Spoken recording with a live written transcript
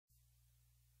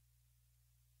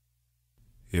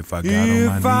If I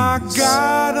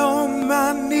got on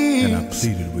my knees and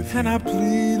I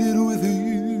pleaded with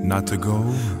you not to go,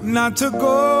 but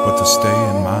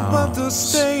to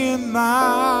stay in my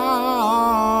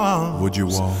arms, would you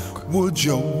walk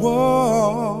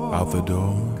out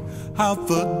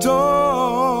the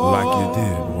door like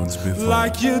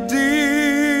you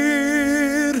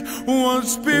did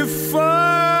once before?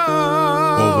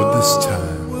 Or would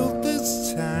this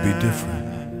time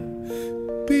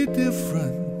be different?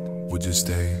 Would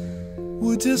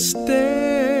you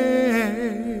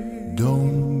stay?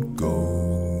 Don't go.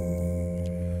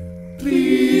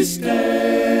 Please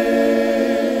stay.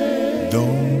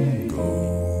 Don't go.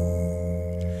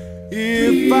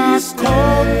 If I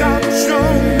called out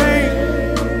your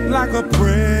name like a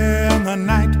prayer in the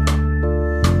night,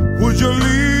 would you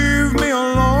leave me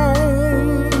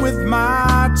alone with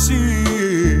my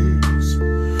tears,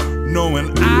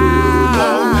 knowing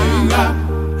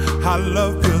I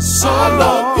love you so?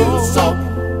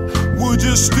 Would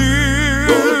you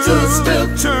still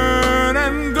turn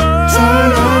and go?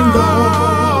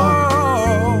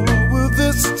 Will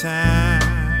this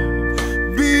time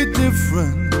be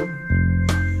different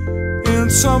in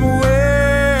some way?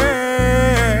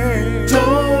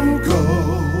 Don't go.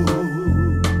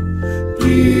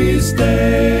 Please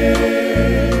stay.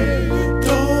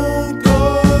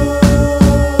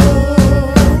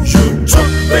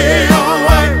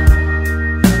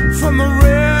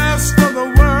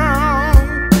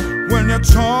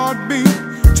 Taught me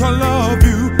to love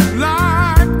you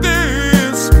like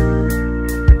this.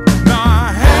 Now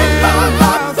I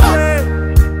have faith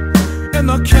in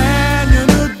the